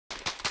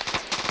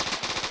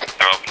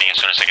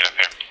as I get up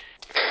here.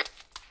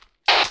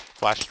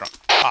 Flash drone.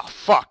 Ah,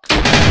 fuck!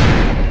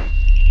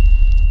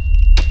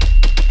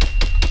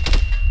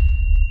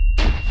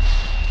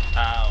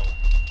 Ow.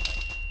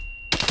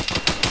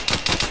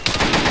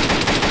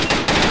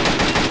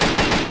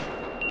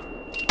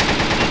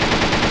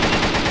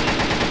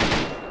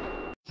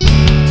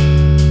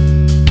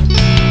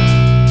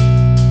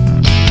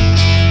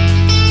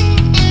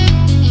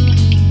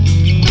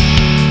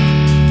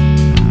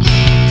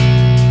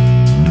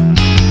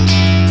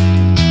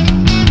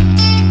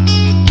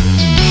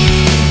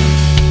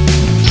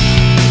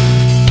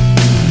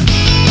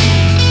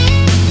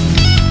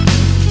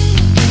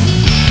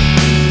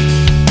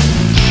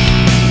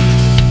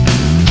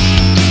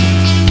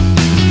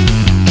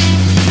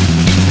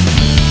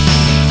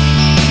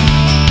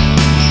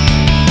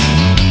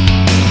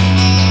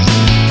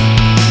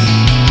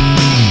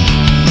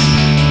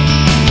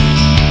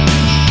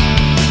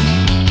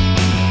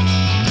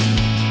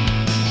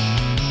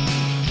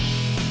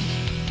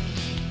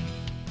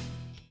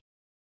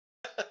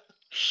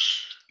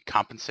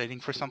 Compensating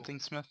for something,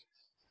 Smith?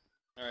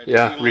 Alright,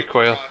 Yeah, so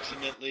recoil.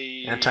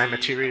 Approximately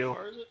Anti-material. how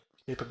far is it?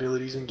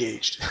 Capabilities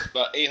engaged.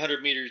 About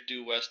 800 meters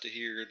due west of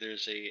here,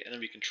 there's a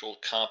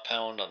enemy-controlled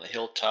compound on the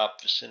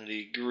hilltop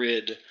vicinity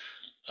grid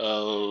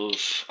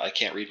of... I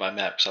can't read my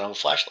map because I don't have a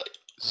flashlight.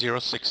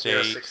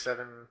 068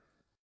 067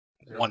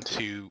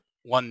 012.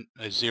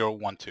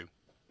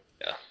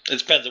 Yeah, it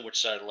depends on which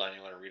side of the line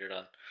you want to read it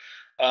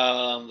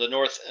on. The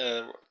north,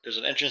 there's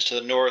an entrance to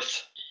the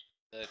north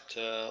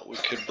that we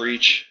could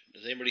breach.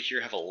 Does anybody here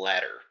have a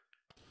ladder?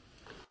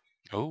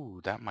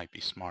 Oh, that might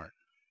be smart.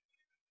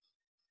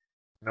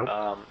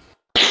 Nope.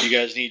 You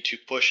guys need to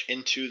push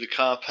into the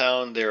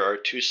compound. There are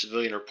 2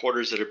 civilian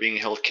reporters that are being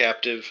held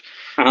captive.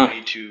 We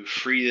need to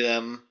free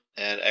them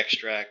and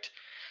extract.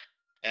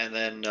 And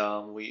then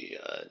we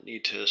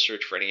need to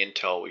search for any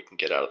intel we can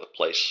get out of the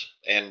place.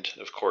 And,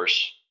 of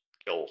course,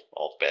 kill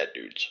all bad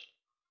dudes.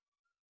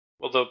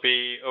 Will there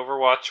be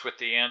Overwatch with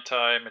the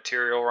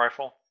anti-material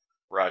rifle?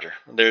 Roger.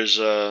 There's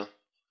a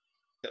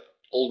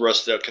old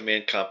rusted out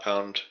command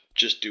compound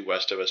just due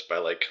west of us by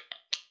like,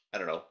 I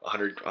don't know,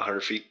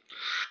 100 feet.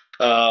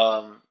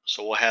 So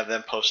we'll have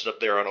them posted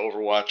up there on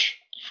Overwatch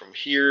from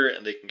here,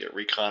 and they can get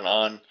recon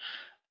on.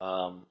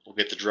 We'll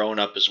get the drone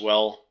up as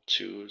well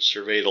to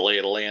survey the lay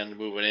of the land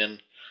moving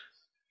in.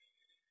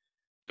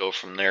 Go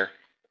from there.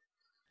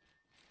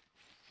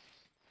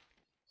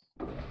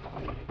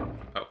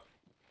 Oh.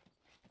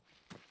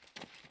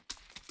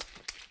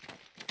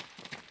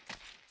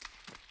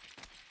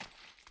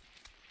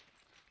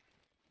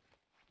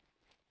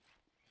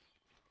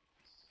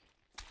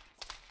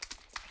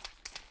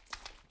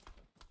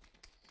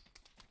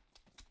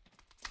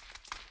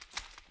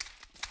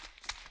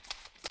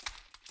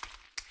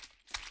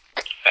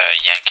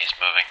 Yankees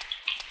moving.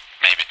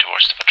 Maybe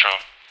towards the patrol.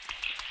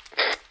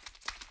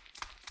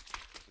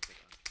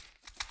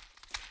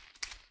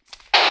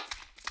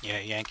 Yeah,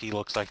 Yankee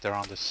looks like they're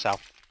on the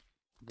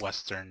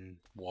southwestern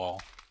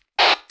wall.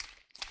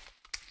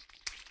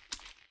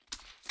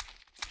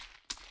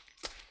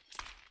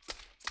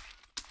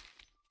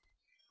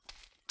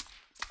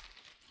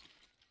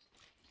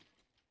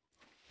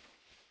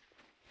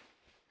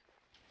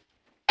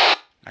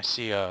 I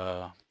see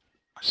a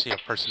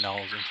personnel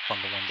in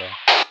from the window.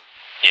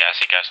 Yeah, I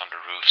see guys on the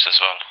roofs as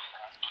well.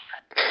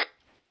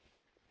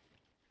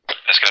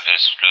 Let's get up to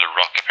this little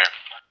rock up here.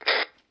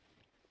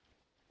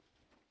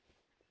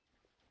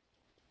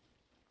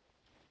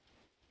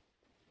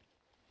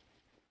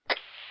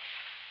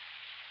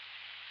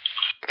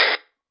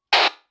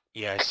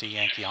 Yeah, I see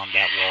Yankee on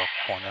that wall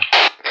corner.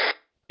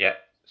 Yeah,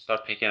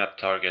 start picking up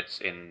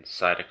targets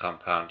inside the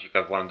compound. You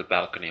got one on the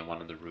balcony and one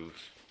on the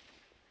roof.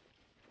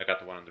 I got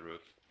the one on the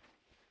roof.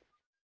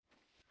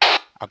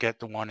 I'll get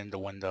the one in the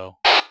window.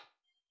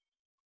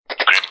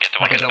 Grim, get the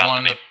one on the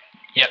balcony.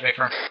 Yeah, wait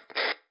for him.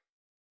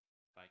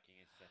 Viking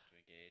is set to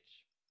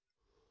engage.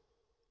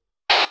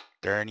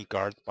 There any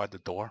guards by the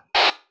door?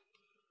 I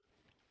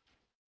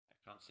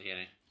can't see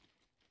any.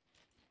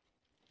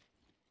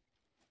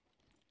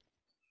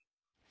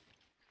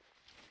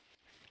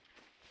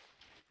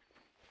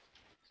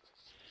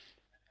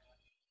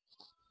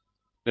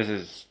 This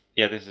is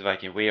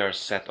Viking. We are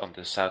set on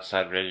the south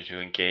side, ready to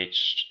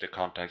engage the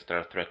contacts that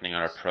are threatening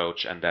our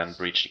approach and then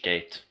breach the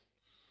gate.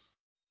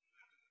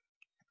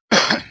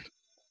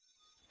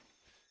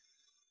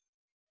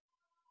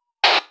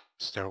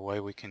 Is there a way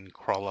we can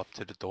crawl up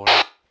to the door?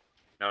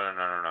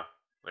 No.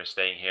 We're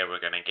staying here, we're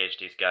gonna engage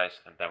these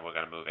guys, and then we're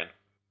gonna move in.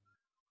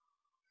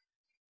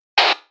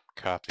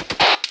 Copy.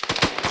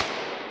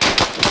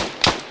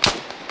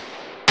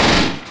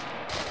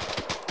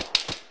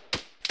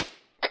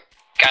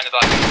 Guy in the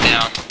box is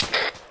down.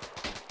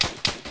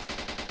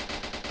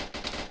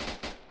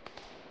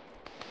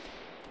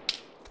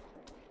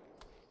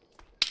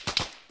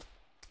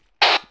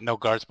 No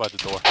guards by the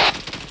door.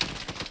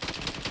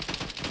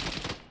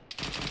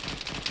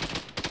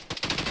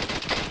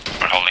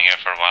 We're holding here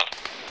for a while.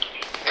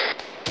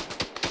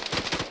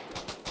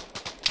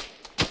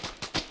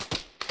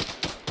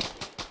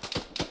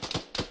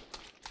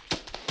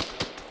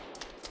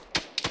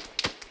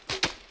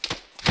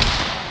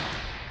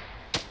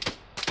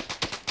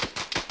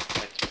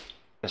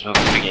 Let's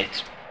move up the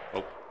gates.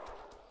 Oh.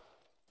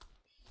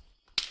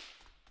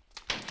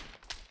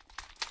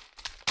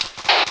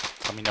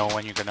 Let me know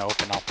when you're gonna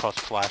open. I'll post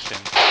flash in.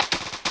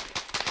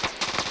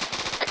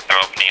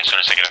 I'm opening as soon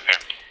as I get up here.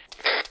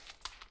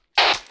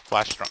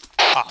 Flash drone.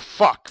 Ah,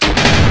 fuck!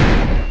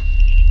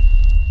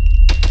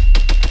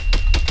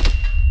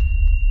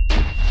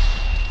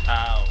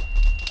 Ow.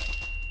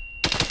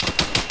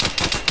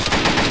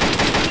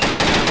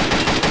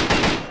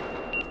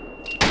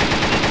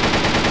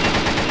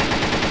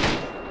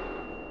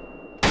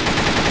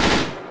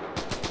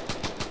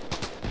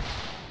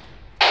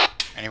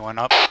 Anyone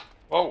up?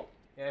 Whoa.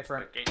 Yeah,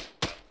 front. Gate.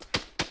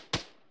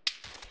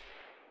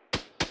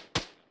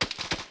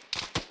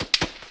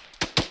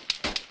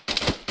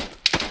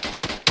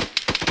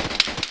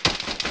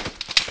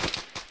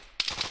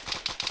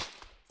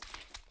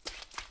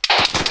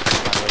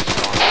 My way's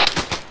gone.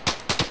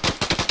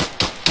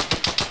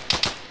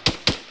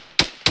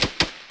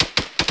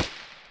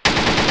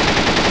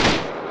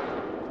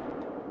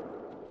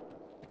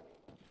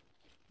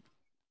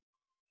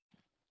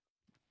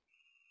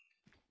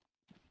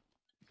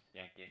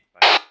 Yankee.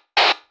 Bye.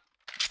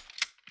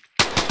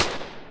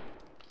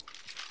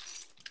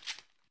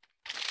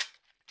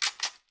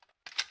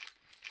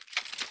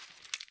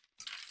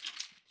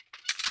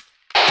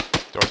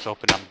 Doors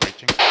open, I'm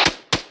breaching.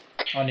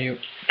 On you.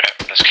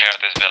 Right, let's clear out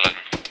this building.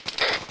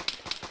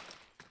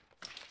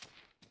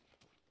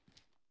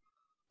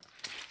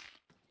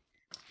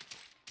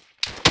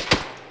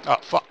 Oh,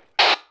 fuck.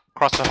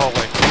 Across the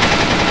hallway.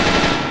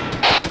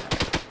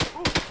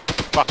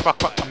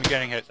 Fuck, I'm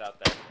getting hit. It's out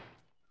there.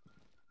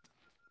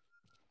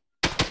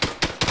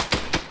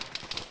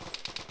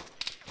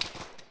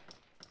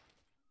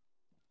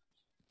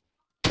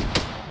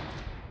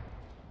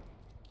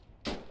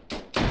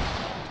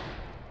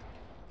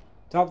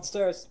 Top of the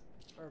stairs.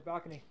 Or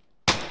balcony.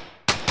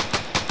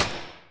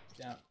 It's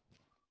down.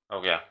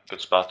 Oh yeah,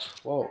 good spot.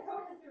 Whoa.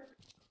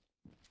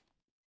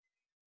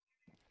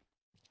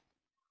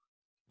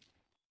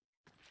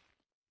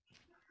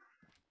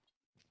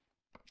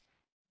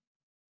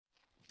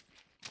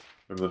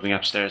 We're moving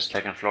upstairs,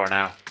 second floor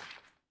now.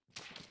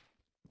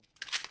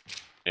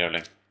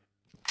 Nearly.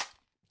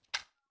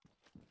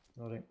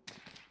 Loading.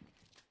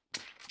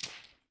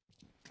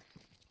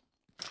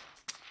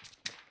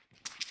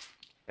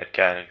 That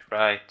guy,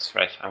 right,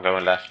 I'm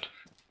going left.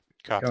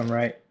 Copy. Going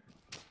right.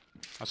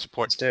 I'll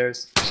support.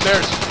 Stairs.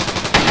 Stairs!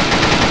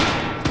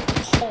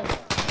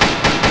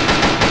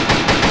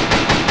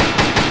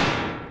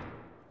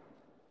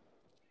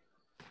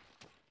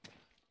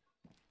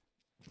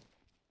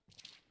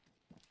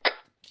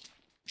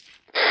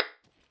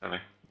 Really.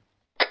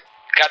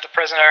 Got the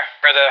prisoner,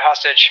 or the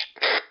hostage.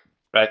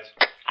 Right.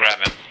 Grab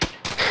him.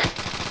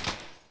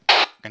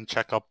 And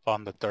check up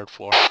on the third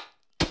floor.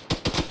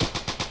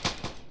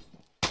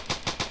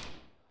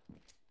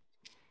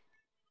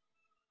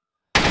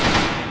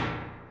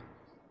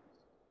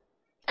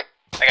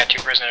 I got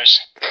 2 prisoners.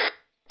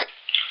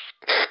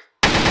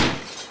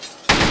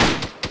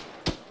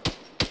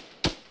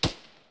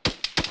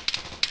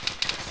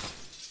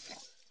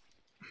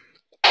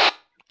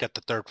 Get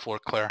the third floor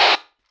clear.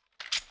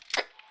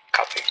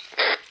 Copy.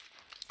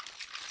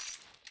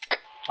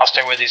 I'll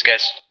stay with these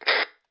guys.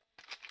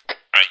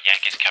 Right,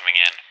 Yankee's coming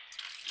in.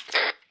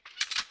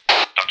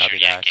 Don't Copy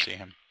shoot that, Yankee. see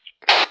him.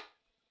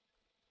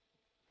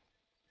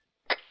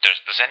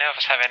 Does any of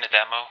us have any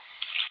demo?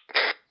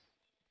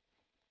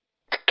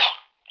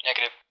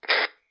 Negative.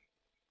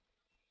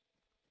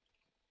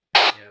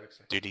 Yeah, looks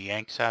like. Do the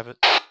Yanks have it?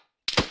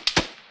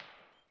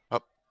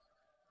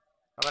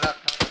 Coming up.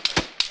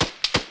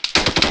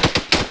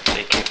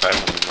 AK-5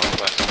 on the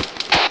northwest.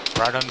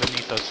 Right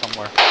underneath us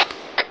somewhere.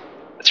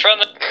 It's from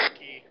the...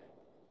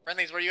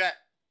 Friendlies, where you at?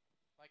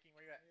 Viking,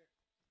 where you at?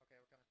 Okay,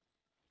 we're coming.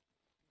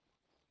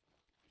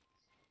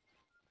 Those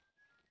trucks down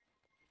there?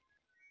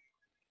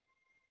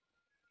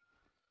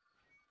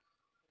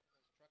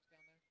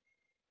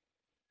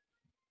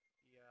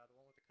 The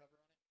one with the cover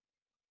on it?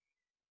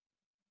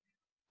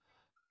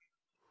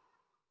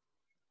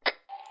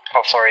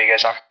 What floor are you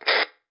guys on?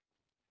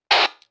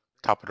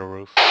 Top of the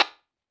roof.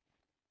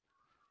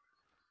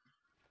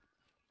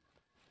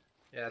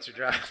 Yeah, that's your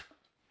drive.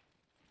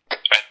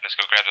 Right, let's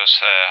go grab those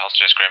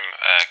hostages. Grim,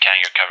 Kang,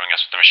 you're covering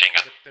us with the machine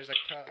gun. There's a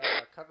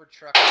covered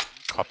truck on the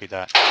east Copy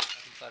that.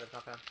 inside of the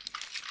compound.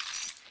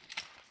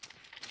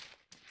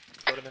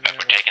 Put him in there.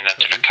 We're taking them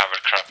to the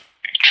covered truck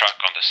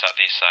on the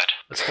southeast side.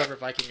 Let's cover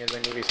Viking as they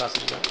move these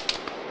hostages up.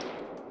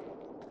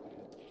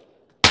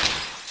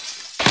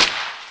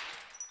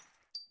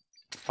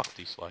 Fuck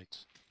these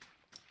lights.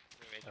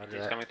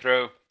 He's coming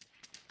through.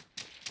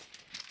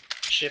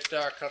 Shift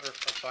our cover of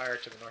fire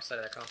to the north side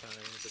of that compound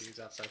and anybody who's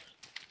outside.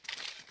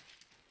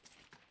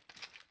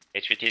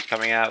 HVT's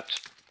coming out.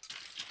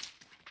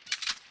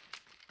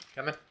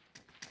 Coming.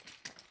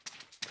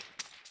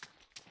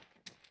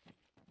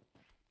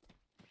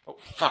 Oh,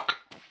 fuck.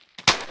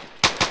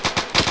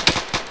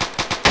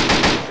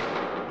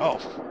 Oh,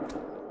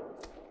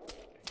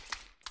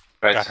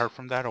 Right. got hurt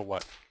from that or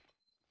what?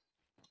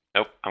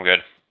 Nope, I'm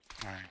good.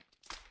 Alright.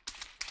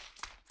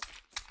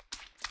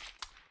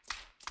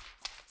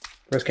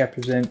 First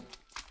captor's in.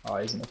 Oh,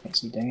 he's in the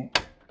fancy, dang it.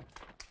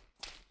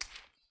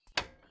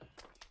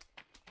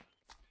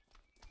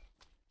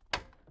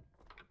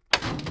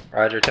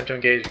 Roger, attempt to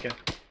engage again.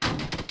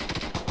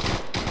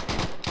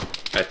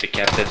 Right, the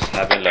captives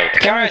have been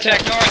loaded.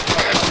 Counterattack north!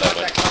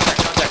 Contact,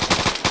 contact, contact.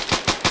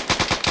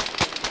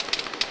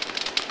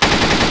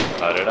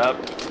 Load it up.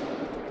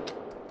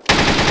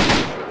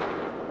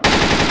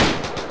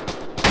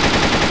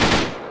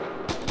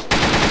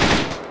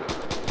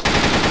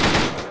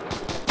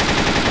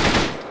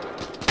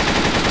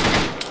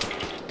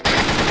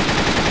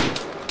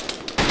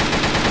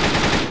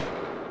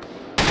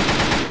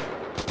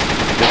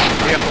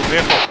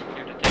 Vehicle.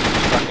 Here to take the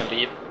truck and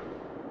leave.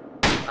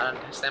 On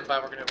standby,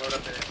 we're gonna load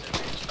up and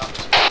stop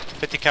this.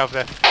 50 cal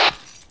vet.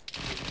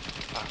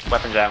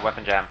 Weapon jam,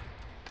 weapon jam.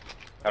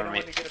 Cover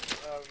me.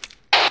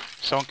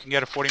 Someone can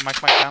get a 40 mic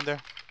down there?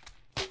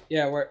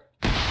 Yeah, we're...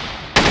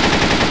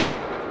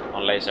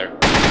 On laser.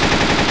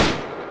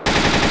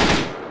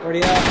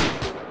 40 out.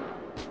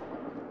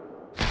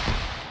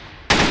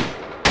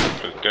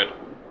 Good.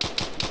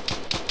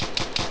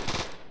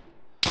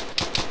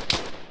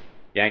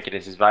 Yankee,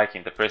 this is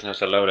Viking. The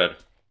prisoners are loaded.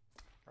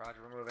 Roger,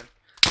 we're moving.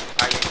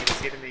 Alright, Yankee,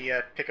 let's get in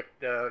the pick up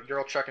the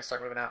Ural truck and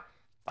start moving out.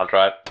 I'll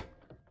drive.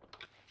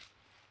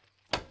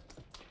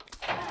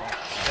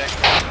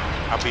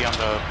 I'll be on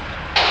the...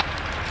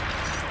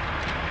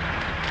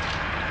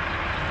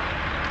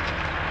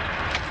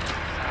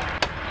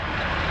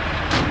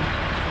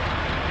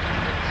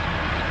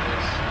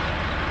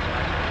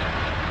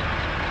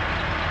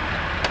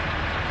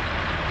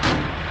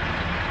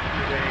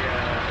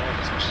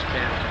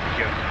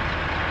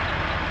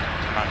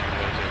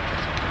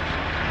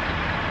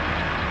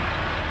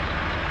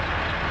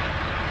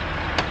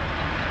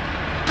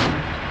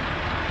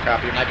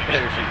 Copy, it might be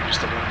better if you can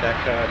just run back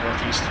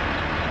northeast.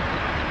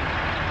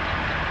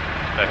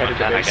 That Headed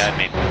to Montana base. got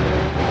me.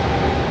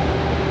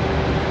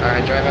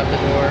 Alright, drive out the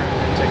door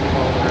and take the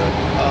follow the road.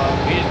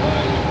 We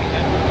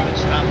have to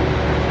stop.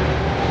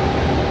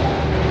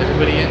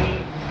 Everybody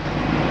in?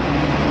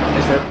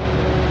 Is that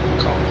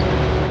call?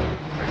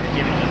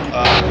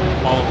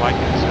 all of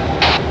Vikings.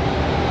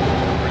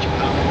 Where's your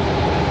power?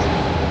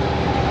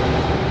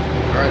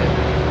 Where are they?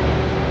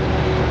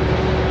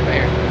 Right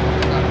here.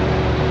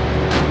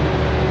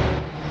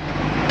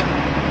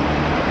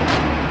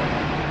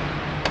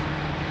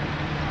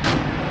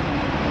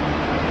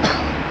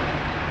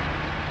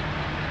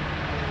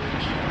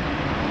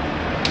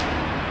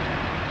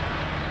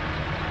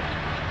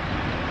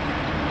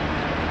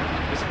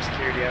 There's some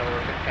security out.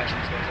 We're catching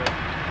these guys up.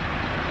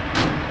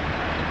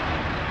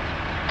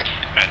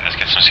 Right, let's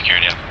get some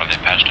security up before they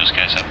patch those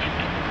guys up.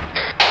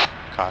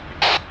 Copy.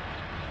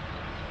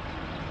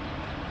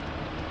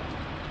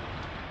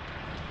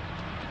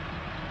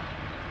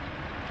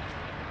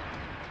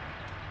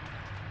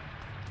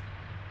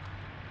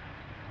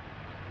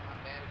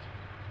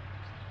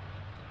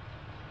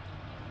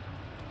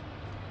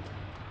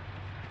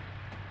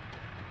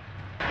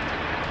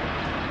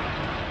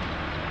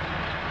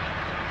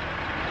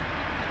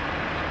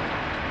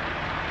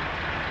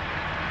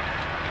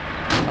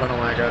 I don't know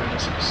why I got in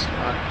this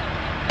spot.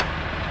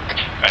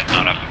 Right,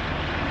 not up.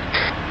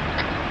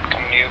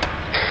 Coming to you.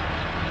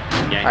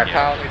 Yankee, Alright,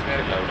 Powell needs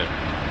medic. loaded.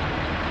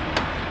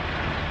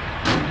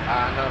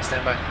 No,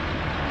 stand by.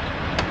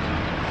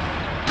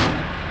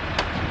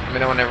 Let me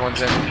know when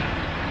everyone's in.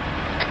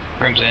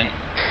 Room's in.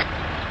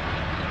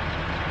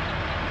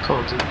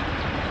 Cone's in.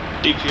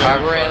 DPR.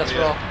 Alright, we're in, let's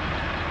roll.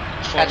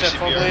 Perform Catch up,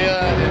 CPR. Foglia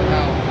and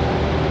Powell.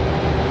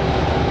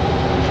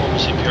 Perform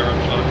CPR on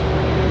phone.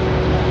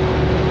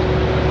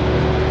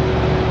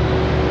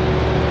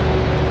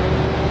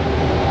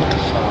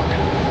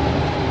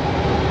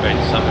 Wait,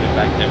 somebody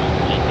back there with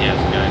the GPS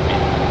guide me.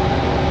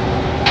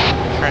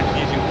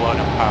 Transfusing blood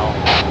and Powell.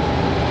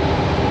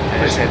 I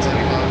just had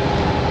something on.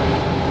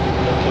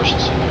 We'll push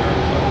the CPR on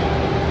phone.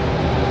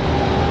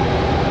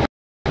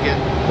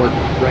 What?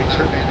 Right,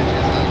 sir?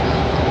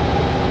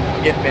 I'm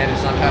getting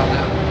bandages on Powell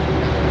now.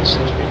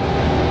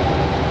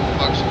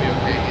 Fox should be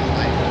okay, he's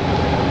late.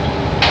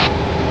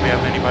 Do we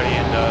have anybody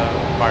in the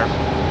fire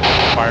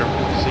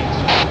seats?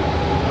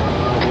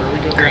 Where are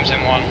we going? Room's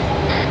in one.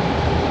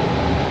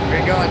 Where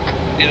are you going?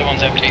 The other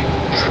one's empty. Take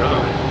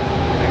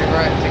it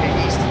right, take it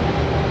east.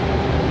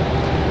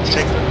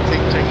 Take east.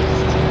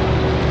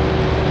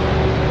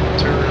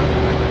 Turn around.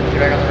 Get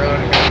back on the road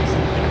and go east.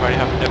 Anybody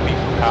have a deputy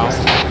for Powell?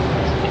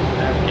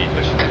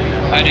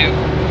 I do.